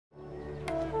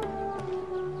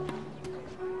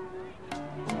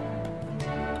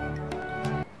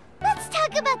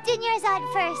about Dunyarzad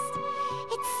first.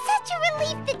 It's such a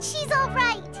relief that she's all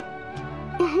right.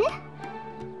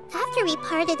 After we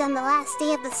parted on the last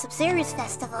day of the Sumeru's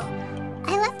festival,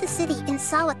 I left the city and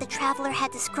saw what the traveler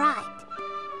had described.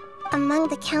 Among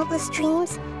the countless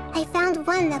dreams, I found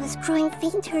one that was growing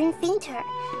fainter and fainter.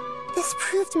 This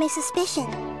proved my suspicion.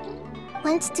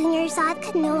 Once Dunyarzad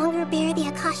could no longer bear the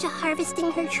Akasha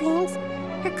harvesting her dreams,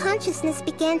 her consciousness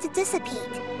began to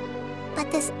dissipate.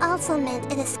 But this also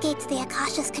meant it escaped the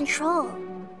Akasha's control.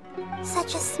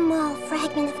 Such a small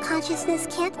fragment of consciousness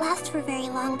can't last for very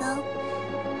long, though.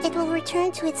 It will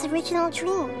return to its original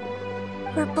dream,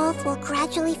 where both will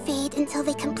gradually fade until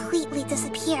they completely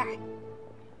disappear.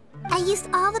 I used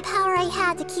all the power I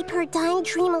had to keep her dying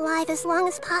dream alive as long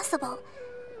as possible,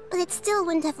 but it still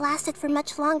wouldn't have lasted for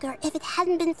much longer if it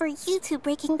hadn't been for you two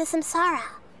breaking the samsara.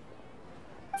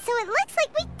 So it looks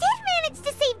like we did manage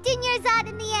to save Dunyarzad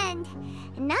in the end,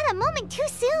 and not a moment too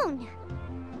soon.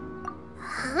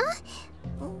 Huh?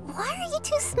 Why are you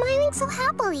two smiling so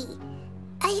happily?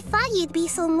 I thought you'd be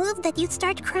so moved that you'd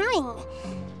start crying.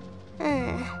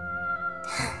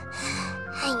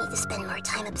 I need to spend more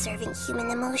time observing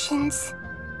human emotions.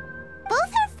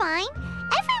 Both are fine.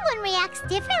 Everyone reacts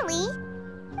differently.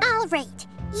 All right.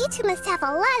 You two must have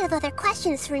a lot of other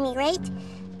questions for me, right?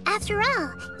 After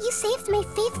all, you saved my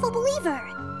faithful believer.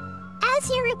 As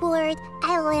your reward,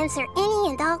 I will answer any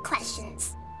and all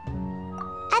questions.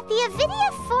 At the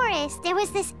Avidia forest, there was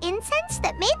this incense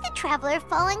that made the traveler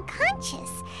fall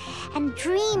unconscious and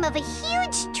dream of a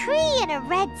huge tree and a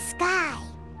red sky.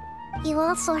 You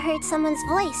also heard someone's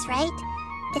voice, right?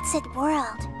 It said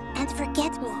world and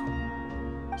forget me.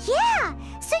 Yeah,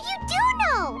 so you do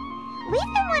know!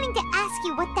 We've been wanting to ask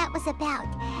you what that was about,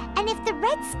 and if the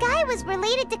red sky was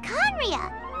related to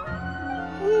Khaenri'ah.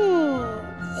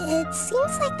 It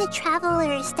seems like the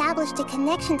traveler established a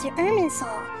connection to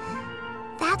Irminsul.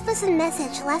 That was a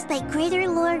message left by Greater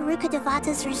Lord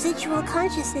Rukkhadevata's residual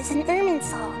consciousness in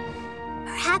Irminsul.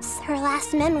 Perhaps her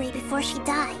last memory before she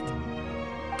died.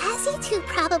 As you two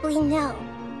probably know,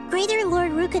 Greater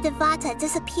Lord Rukkhadevata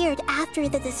disappeared after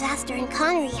the disaster in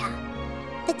Khaenri'ah.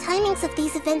 The timings of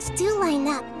these events do line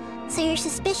up, so your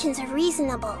suspicions are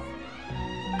reasonable.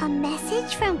 A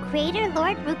message from Greater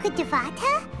Lord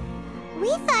Rukkhadevata? We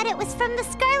thought it was from the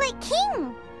Scarlet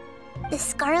King. The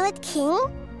Scarlet King?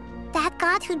 That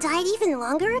god who died even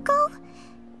longer ago?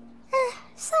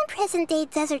 Some present-day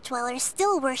desert dwellers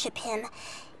still worship him.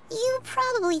 You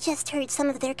probably just heard some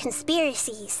of their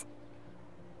conspiracies.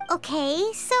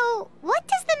 Okay, so what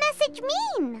does the message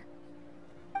mean?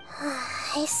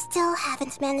 I still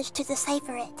haven't managed to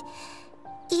decipher it.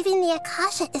 Even the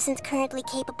Akasha isn't currently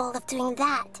capable of doing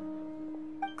that.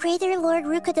 Greater Lord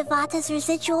Rukkhadevata's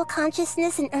residual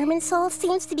consciousness in Irminsul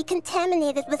seems to be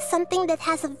contaminated with something that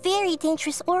has a very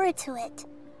dangerous aura to it.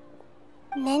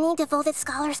 Many devoted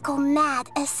scholars go mad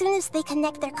as soon as they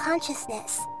connect their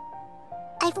consciousness.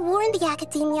 I've warned the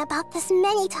Academia about this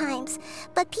many times,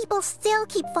 but people still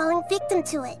keep falling victim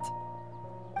to it.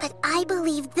 But I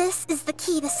believe this is the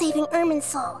key to saving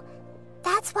Irminsul.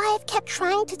 That's why I've kept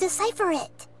trying to decipher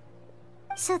it.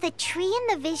 So the tree in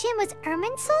the vision was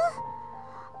Irminsul?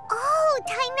 Oh,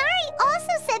 Tighnari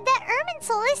also said that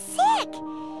Irminsul is sick!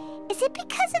 Is it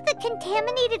because of the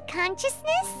contaminated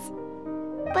consciousness?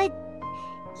 But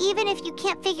even if you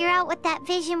can't figure out what that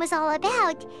vision was all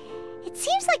about, it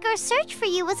seems like our search for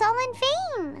you was all in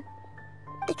vain.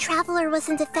 The traveler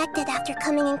wasn't affected after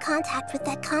coming in contact with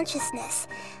that consciousness.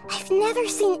 I've never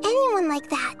seen anyone like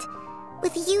that.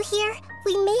 With you here,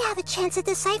 we may have a chance at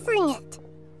deciphering it.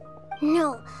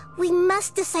 No, we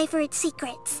must decipher its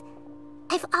secrets.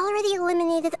 I've already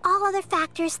eliminated all other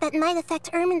factors that might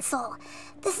affect Irminsul.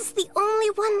 This is the only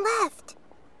one left.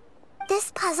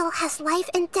 This puzzle has life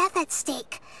and death at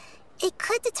stake. It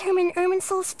could determine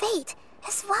Irminsul's fate,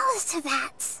 as well as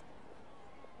Teyvat's.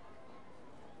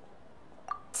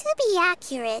 To be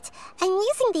accurate, I'm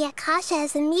using the Akasha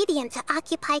as a medium to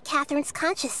occupy Katheryne's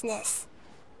consciousness.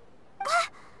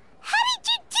 How did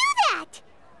you do that?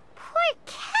 Poor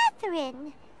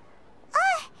Katheryne.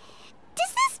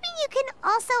 Does this mean you can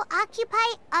also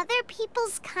occupy other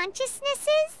people's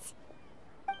consciousnesses?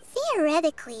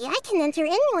 Theoretically, I can enter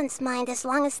anyone's mind as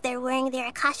long as they're wearing their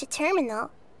Akasha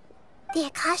terminal. The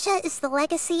Akasha is the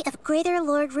legacy of Greater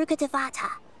Lord Rukkhadevata.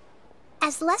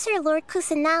 As Lesser Lord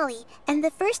Kusanali and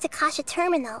the first Akasha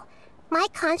terminal, my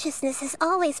consciousness has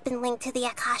always been linked to the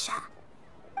Akasha.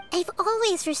 I've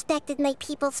always respected my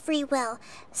people's free will,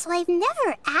 so I've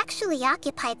never actually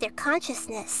occupied their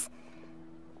consciousness.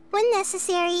 When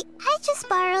necessary, I just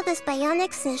borrow this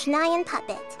bionic Snezhnayan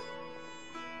puppet.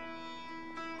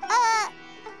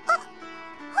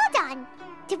 Hold on.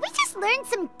 Did we just just learned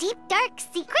some deep, dark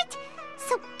secret?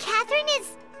 So Katheryne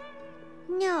is...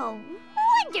 No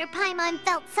wonder Paimon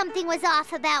felt something was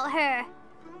off about her.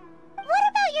 What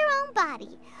about your own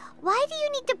body? Why do you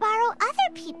need to borrow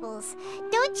other people's?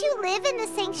 Don't you live in the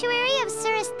sanctuary of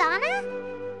Surasthana?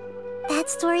 That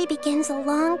story begins a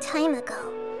long time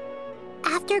ago.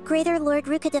 After Greater Lord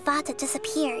Rukkhadevata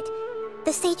disappeared,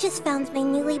 the sages found my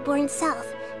newly born self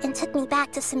and took me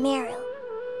back to Sumeru.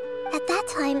 At that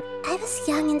time, I was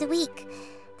young and weak.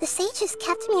 The sages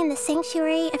kept me in the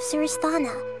sanctuary of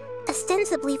Surasthana,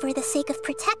 ostensibly for the sake of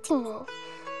protecting me.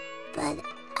 But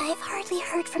I've hardly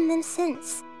heard from them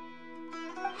since.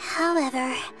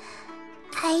 However,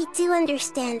 I do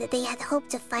understand that they had hoped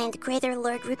to find Greater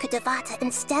Lord Rukkhadevata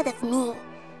instead of me,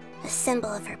 a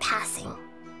symbol of her passing.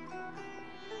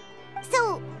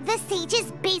 So, the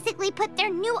sages basically put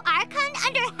their new Archon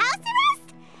under house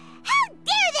arrest? How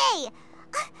dare they!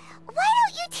 Why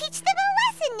don't you teach them a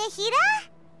lesson, Nahida?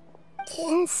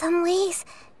 In some ways,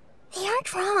 they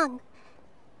aren't wrong.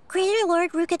 Greater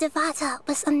Lord Rukkhadevata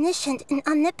was omniscient and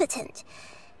omnipotent.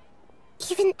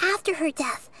 Even after her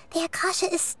death, the Akasha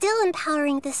is still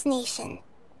empowering this nation.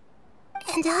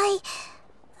 And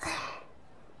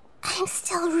I'm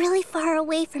still really far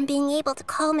away from being able to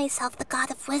call myself the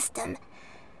God of Wisdom.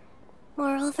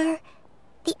 Moreover,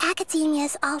 the Academia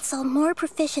is also more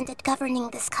proficient at governing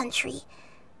this country.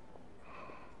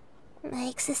 My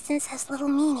existence has little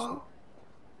meaning.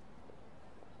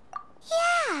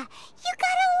 Yeah, you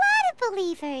got a lot of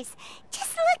believers.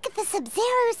 Just look at the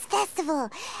Sub-Zero's festival.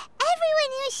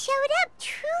 Everyone who showed up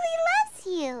truly loves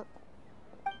you.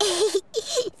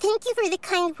 Thank you for the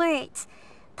kind words.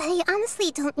 But I honestly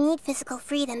don't need physical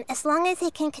freedom as long as I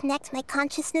can connect my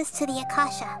consciousness to the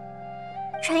Akasha.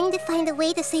 Trying to find a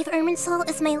way to save Irminsul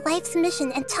is my life's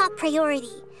mission and top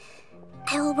priority.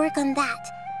 I will work on that,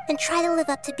 and try to live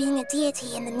up to being a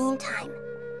deity in the meantime.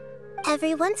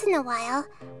 Every once in a while,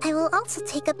 I will also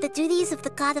take up the duties of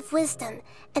the God of Wisdom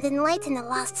and enlighten a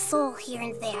lost soul here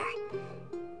and there.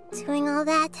 Doing all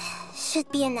that should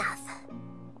be enough.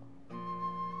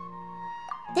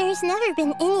 There's never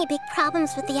been any big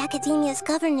problems with the Academia's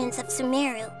governance of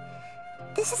Sumeru.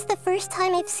 This is the first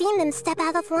time I've seen them step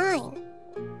out of line.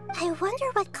 I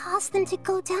wonder what caused them to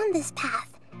go down this path,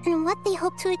 and what they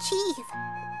hope to achieve.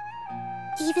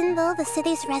 Even though the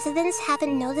city's residents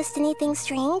haven't noticed anything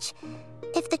strange,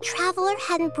 if the Traveler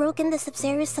hadn't broken the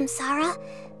Sub-Zero's samsara,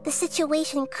 the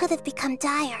situation could have become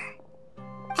dire.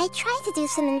 I tried to do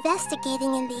some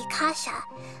investigating in the Akasha,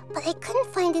 but I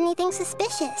couldn't find anything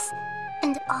suspicious.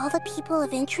 And all the people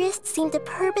of interest seem to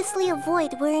purposely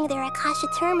avoid wearing their Akasha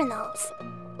terminals.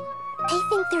 I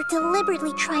think they're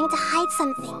deliberately trying to hide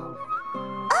something.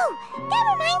 Oh, that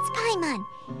reminds Paimon.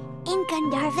 In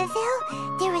Gandharvaville,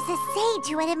 there was a sage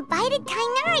who had invited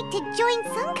Katheryne to join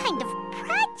some kind of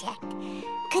project.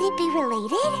 Could it be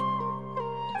related?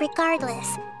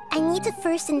 Regardless, I need to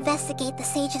first investigate the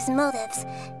sage's motives,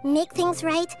 make things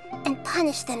right, and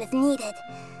punish them if needed.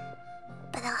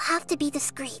 But I'll have to be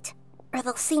discreet, or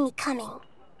they'll see me coming.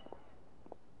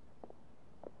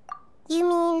 You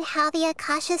mean how the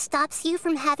Akasha stops you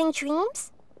from having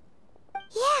dreams?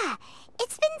 Yeah,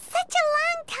 it's been such a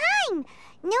long time.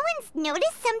 No one's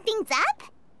noticed something's up?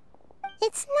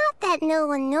 It's not that no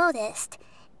one noticed.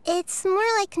 It's more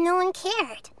like no one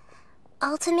cared.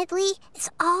 Ultimately, it's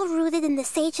all rooted in the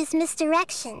sage's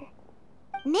misdirection.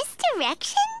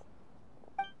 Misdirection?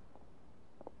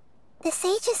 The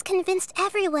sages convinced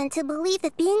everyone to believe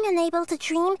that being unable to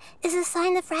dream is a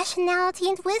sign of rationality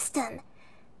and wisdom.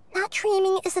 Not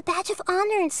dreaming is a badge of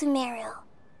honor in Sumeru.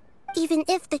 Even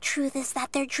if the truth is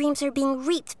that their dreams are being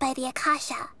reaped by the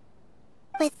Akasha.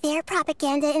 With their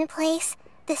propaganda in place,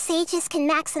 the sages can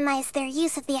maximize their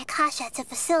use of the Akasha to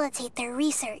facilitate their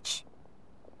research.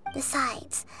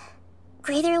 Besides,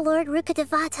 Greater Lord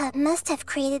Rukkhadevata must have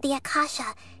created the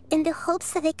Akasha in the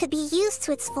hopes that it could be used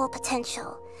to its full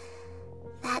potential.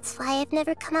 That's why I've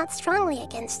never come out strongly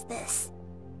against this.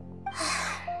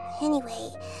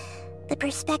 Anyway, the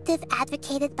perspective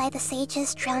advocated by the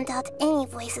sages drowned out any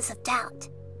voices of doubt.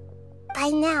 By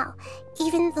now,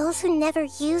 even those who never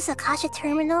use Akasha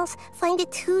terminals find it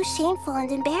too shameful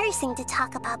and embarrassing to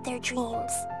talk about their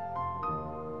dreams.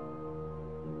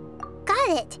 Got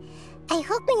it! I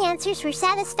hope my answers were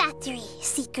satisfactory,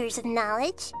 seekers of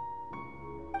knowledge.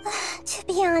 To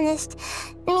be honest,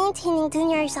 maintaining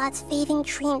Dunyarzad's fading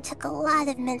dream took a lot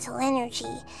of mental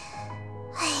energy.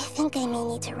 I think I may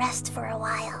need to rest for a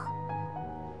while.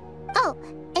 Oh,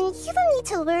 and you don't need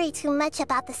to worry too much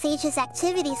about the sage's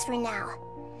activities for now.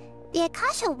 The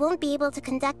Akasha won't be able to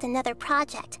conduct another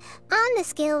project on the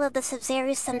scale of the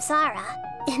Sub-Zero's samsara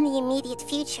in the immediate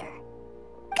future.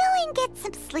 Going and get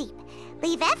some sleep.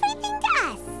 Leave everything to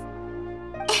us.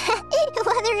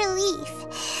 What a relief.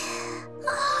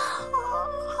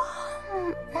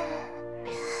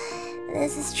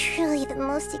 This is truly the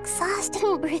most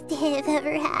exhausting birthday I've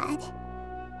ever had.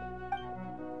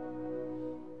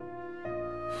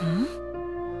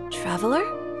 Traveler?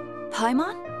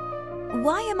 Paimon?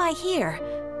 Why am I here?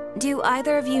 Do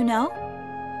either of you know?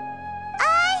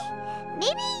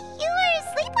 Maybe you were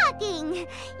sleepwalking.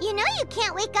 You know you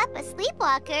can't wake up a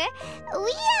sleepwalker.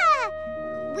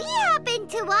 We happened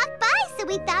to walk by, so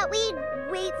we thought we'd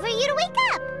wait for you to wake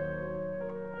up.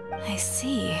 I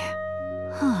see.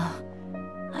 Huh.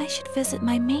 I should visit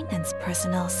my maintenance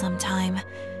personnel sometime.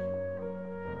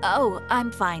 Oh,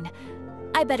 I'm fine.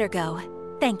 I better go.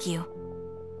 Thank you.